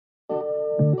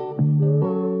Hey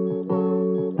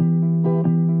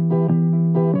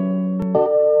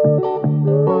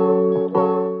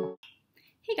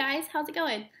guys, how's it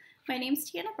going? My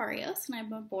name's Tiana Barrios and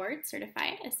I'm a board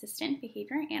certified assistant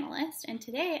behavior analyst, and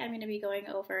today I'm going to be going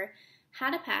over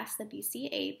how to pass the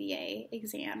BCABA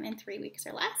exam in 3 weeks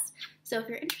or less. So if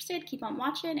you're interested, keep on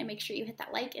watching and make sure you hit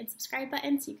that like and subscribe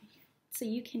button so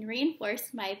you can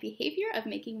reinforce my behavior of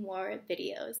making more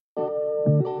videos.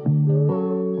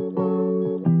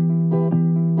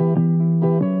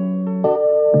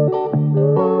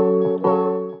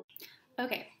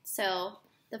 Okay, so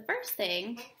the first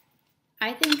thing,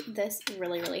 I think this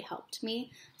really helped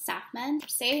me. SAFMEDs,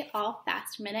 say all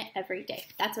fast minute every day.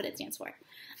 That's what it stands for.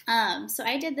 So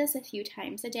I did this a few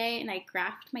times a day and I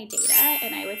graphed my data,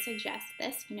 and I would suggest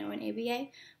this, in ABA,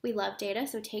 we love data,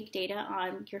 so take data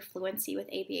on your fluency with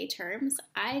ABA terms.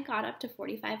 I got up to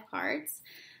 45 cards,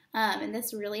 and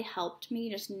this really helped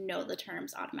me just know the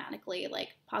terms automatically, like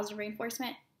positive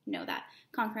reinforcement, know that.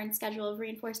 Concurrent schedule of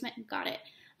reinforcement, got it.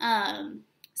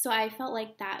 So I felt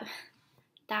like that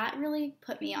really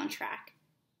put me on track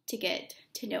to get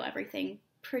to know everything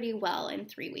pretty well in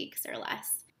 3 weeks or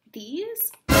less.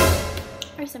 These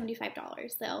are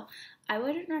 $75, though. I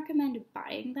wouldn't recommend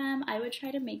buying them. I would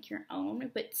try to make your own,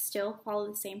 but still follow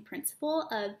the same principle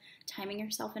of timing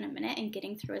yourself in a minute and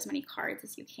getting through as many cards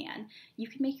as you can. You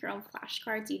can make your own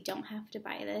flashcards. You don't have to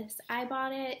buy this. I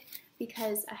bought it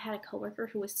because I had a coworker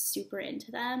who was super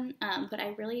into them, but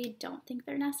I really don't think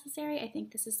they're necessary. I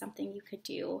think this is something you could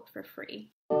do for free.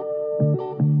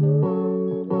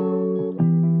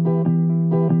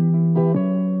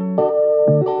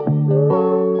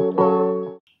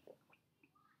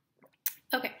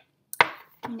 Okay,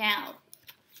 now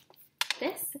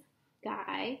this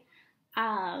guy,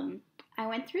 I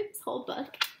went through this whole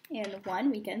book in 1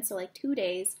 weekend, so like 2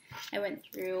 days. I went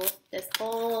through this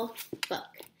whole book.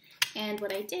 And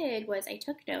what I did was I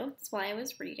took notes while I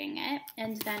was reading it,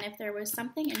 and then if there was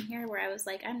something in here where I was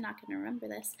like, I'm not going to remember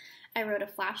this, I wrote a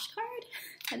flashcard,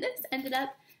 and this ended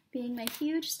up being my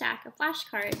huge stack of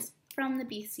flashcards from the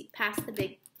Pass the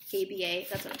Big ABA,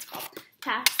 that's what it's called,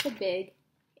 Pass the Big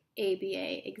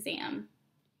ABA Exam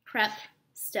Prep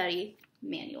Study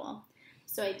Manual.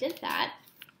 So I did that,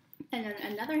 and then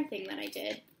another thing that I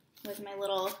did was my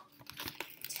little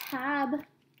tab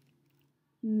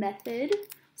method.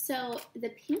 So the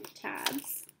pink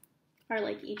tabs are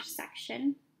like each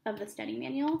section of the study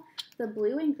manual. The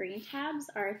blue and green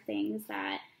tabs are things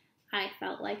that I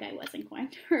felt like I wasn't going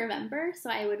to remember.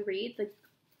 So I would read the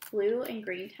blue and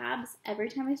green tabs every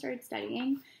time I started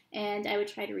studying, and I would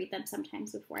try to read them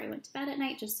sometimes before I went to bed at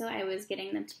night, just so I was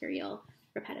getting the material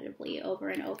repetitively over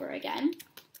and over again.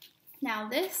 Now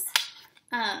this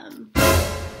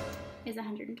is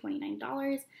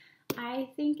 $129. I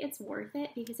think it's worth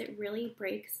it because it really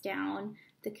breaks down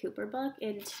the Cooper book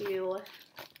into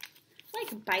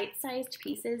like bite-sized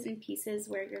pieces and pieces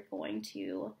where you're going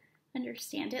to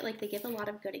understand it. Like, they give a lot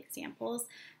of good examples,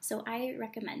 so I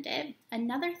recommend it.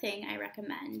 Another thing I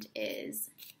recommend is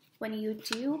when you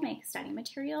do make study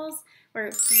materials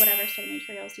or whatever study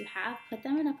materials you have, put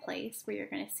them in a place where you're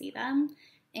going to see them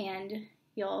and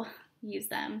you'll use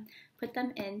them. Put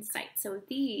them in sight. So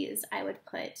these I would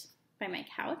put by my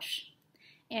couch,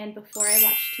 and before I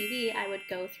watched TV, I would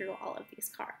go through all of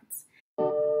these cards.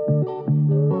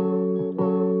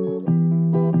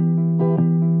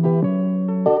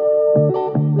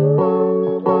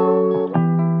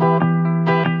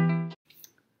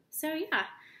 So yeah,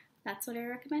 that's what I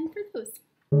recommend for those.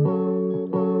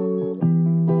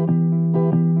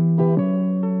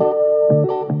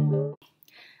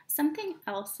 Something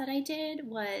else that I did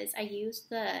was I used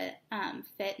the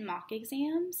FIT mock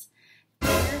exams.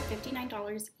 They're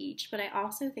 $59 each, but I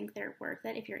also think they're worth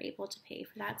it if you're able to pay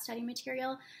for that study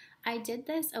material. I did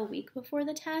this a week before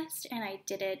the test, and I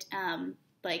did it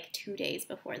like 2 days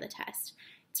before the test.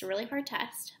 It's a really hard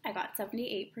test. I got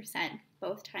 78%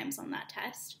 both times on that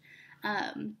test,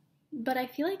 but I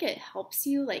feel like it helps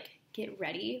you like get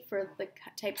ready for the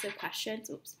types of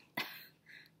questions. Oops,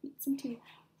 some tea.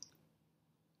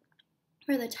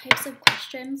 For the types of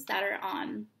questions that are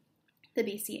on the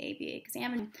BCABA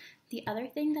exam. And the other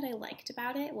thing that I liked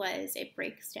about it was it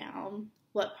breaks down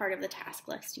what part of the task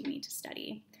list you need to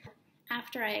study.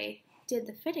 After I did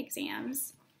the FIT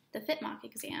exams, the FIT mock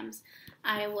exams,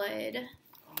 I would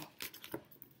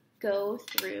go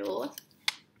through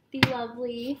the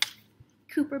lovely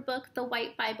Cooper book, the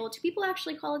White Bible. Do people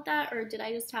actually call it that, or did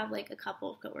I just have like a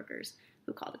couple of coworkers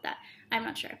who called it that? I'm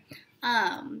not sure.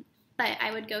 But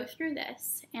I would go through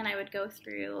this, and I would go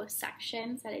through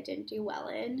sections that I didn't do well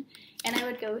in, and I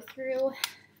would go through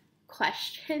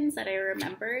questions that I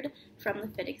remembered from the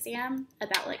FIT exam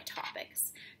about like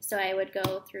topics. So I would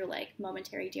go through like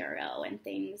momentary DRO and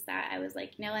things that I was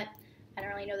like, you know what, I don't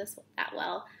really know this that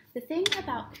well. The thing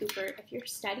about Cooper, if you're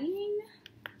studying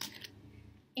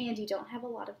and you don't have a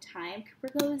lot of time,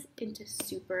 Cooper goes into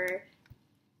super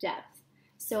depth.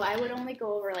 So I would only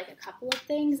go over like a couple of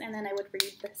things and then I would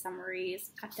read the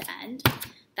summaries at the end.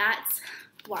 That's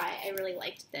why I really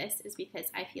liked this, is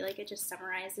because I feel like it just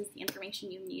summarizes the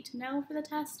information you need to know for the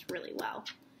test really well.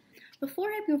 Before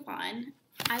I move on,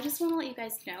 I just want to let you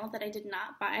guys know that I did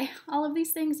not buy all of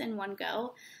these things in one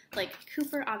go. Like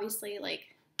Cooper, obviously, like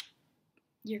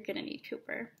you're going to need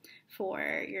Cooper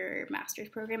for your master's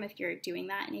program if you're doing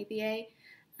that in ABA.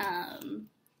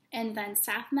 And then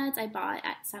SAFMEDs I bought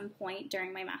at some point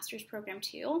during my master's program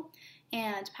too.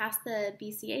 And past the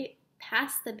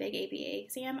big ABA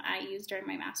exam I used during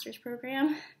my master's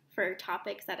program for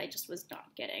topics that I just was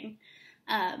not getting.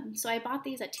 So I bought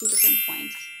these at 2 different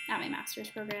points at my master's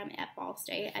program at Ball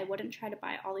State. I wouldn't try to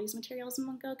buy all these materials in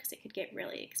one go because it could get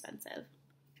really expensive.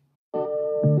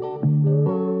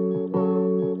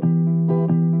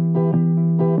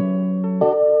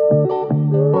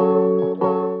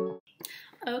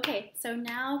 Okay, so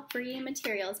now free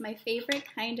materials, my favorite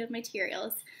kind of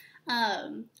materials.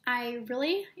 I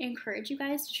really encourage you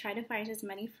guys to try to find as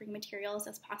many free materials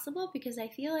as possible because I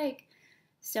feel like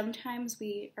sometimes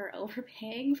we are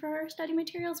overpaying for our study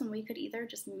materials when we could either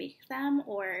just make them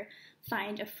or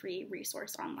find a free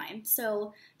resource online.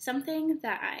 So something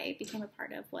that I became a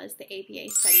part of was the ABA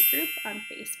study group on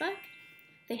Facebook.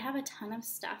 They have a ton of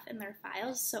stuff in their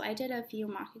files, so I did a few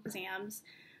mock exams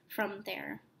from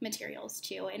their materials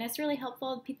too, and it's really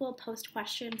helpful. People post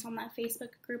questions on that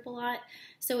Facebook group a lot,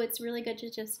 so it's really good to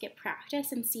just get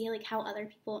practice and see like how other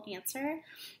people answer.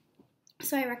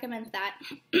 So I recommend that.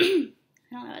 I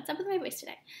don't know what's up with my voice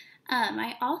today.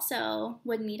 I also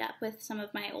would meet up with some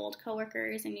of my old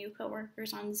coworkers and new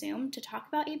coworkers on Zoom to talk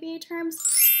about ABA terms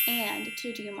and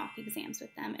to do mock exams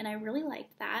with them, and I really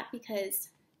liked that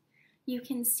because you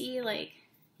can see like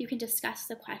you can discuss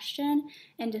the question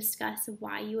and discuss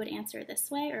why you would answer this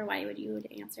way or why you would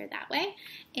answer that way.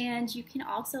 And you can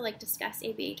also like discuss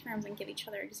ABA terms and give each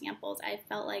other examples. I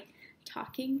felt like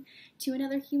talking to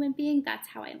another human being, that's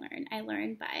how I learn. I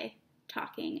learn by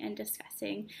talking and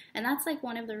discussing. And that's like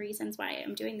one of the reasons why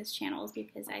I'm doing this channel, is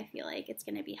because I feel like it's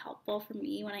going to be helpful for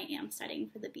me when I am studying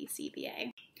for the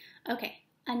BCBA. Okay.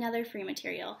 Another free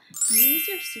material, use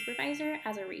your supervisor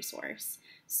as a resource.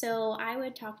 So I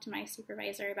would talk to my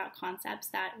supervisor about concepts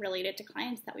that related to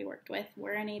clients that we worked with.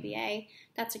 We're in ABA.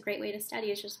 That's a great way to study,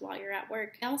 is just while you're at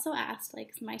work. I also asked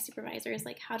like my supervisors,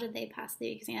 like how did they pass the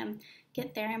exam,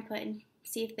 get their input and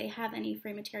see if they have any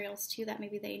free materials too that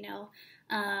maybe they know.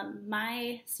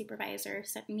 My supervisor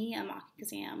sent me a mock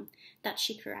exam that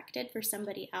she corrected for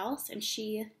somebody else, and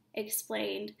she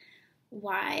explained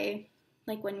why,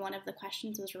 like when one of the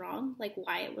questions was wrong, like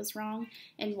why it was wrong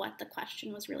and what the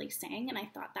question was really saying, and I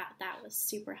thought that that was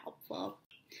super helpful.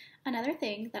 Another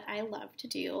thing that I love to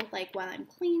do, like while I'm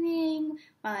cleaning,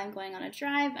 while I'm going on a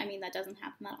drive, I mean that doesn't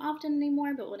happen that often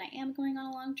anymore, but when I am going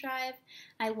on a long drive,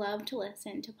 I love to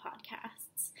listen to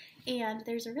podcasts. And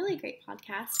there's a really great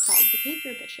podcast called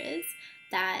Behavior Bitches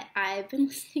that I've been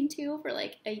listening to for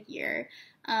like a year,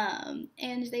 and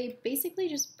they basically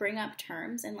just bring up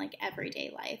terms in like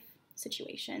everyday life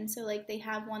situation. So like they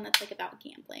have one that's like about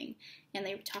gambling, and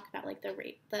they talk about like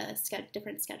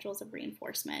different schedules of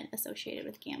reinforcement associated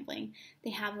with gambling.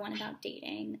 They have one about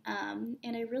dating, and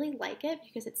I really like it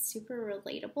because it's super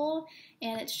relatable,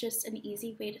 and it's just an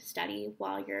easy way to study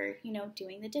while you're, you know,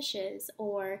 doing the dishes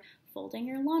or folding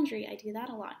your laundry. I do that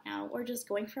a lot now, or just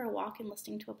going for a walk and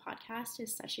listening to a podcast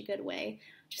is such a good way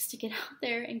just to get out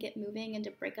there and get moving and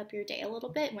to break up your day a little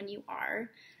bit when you are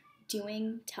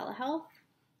doing telehealth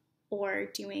or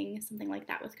doing something like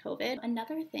that with COVID.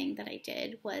 Another thing that I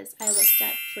did was I looked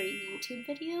at free YouTube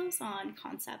videos on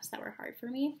concepts that were hard for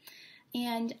me,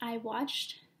 and I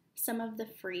watched some of the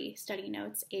free study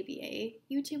notes ABA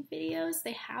YouTube videos.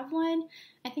 They have one,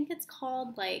 I think it's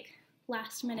called like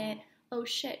last minute oh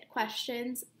shit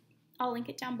questions. I'll link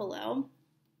it down below.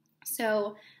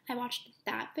 So I watched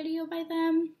that video by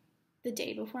them the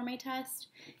day before my test,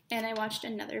 and I watched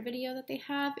another video that they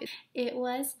have. It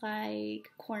was like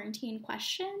quarantine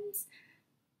questions.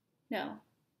 No,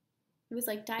 it was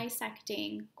like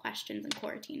dissecting questions in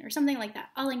quarantine or something like that.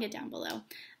 I'll link it down below.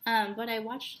 But I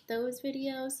watched those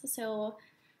videos, so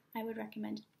I would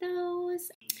recommend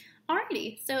those.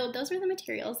 Alrighty, so those were the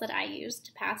materials that I used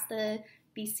to pass the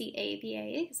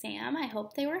BCABA exam. I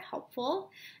hope they were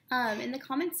helpful. In the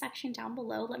comments section down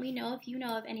below, let me know if you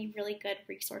know of any really good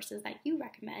resources that you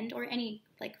recommend, or any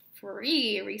like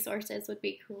free resources would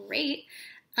be great.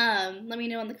 Let me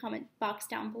know in the comment box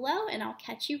down below, and I'll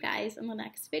catch you guys in the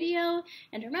next video.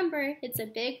 And remember, it's a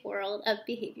big world of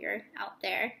behavior out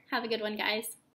there. Have a good one, guys.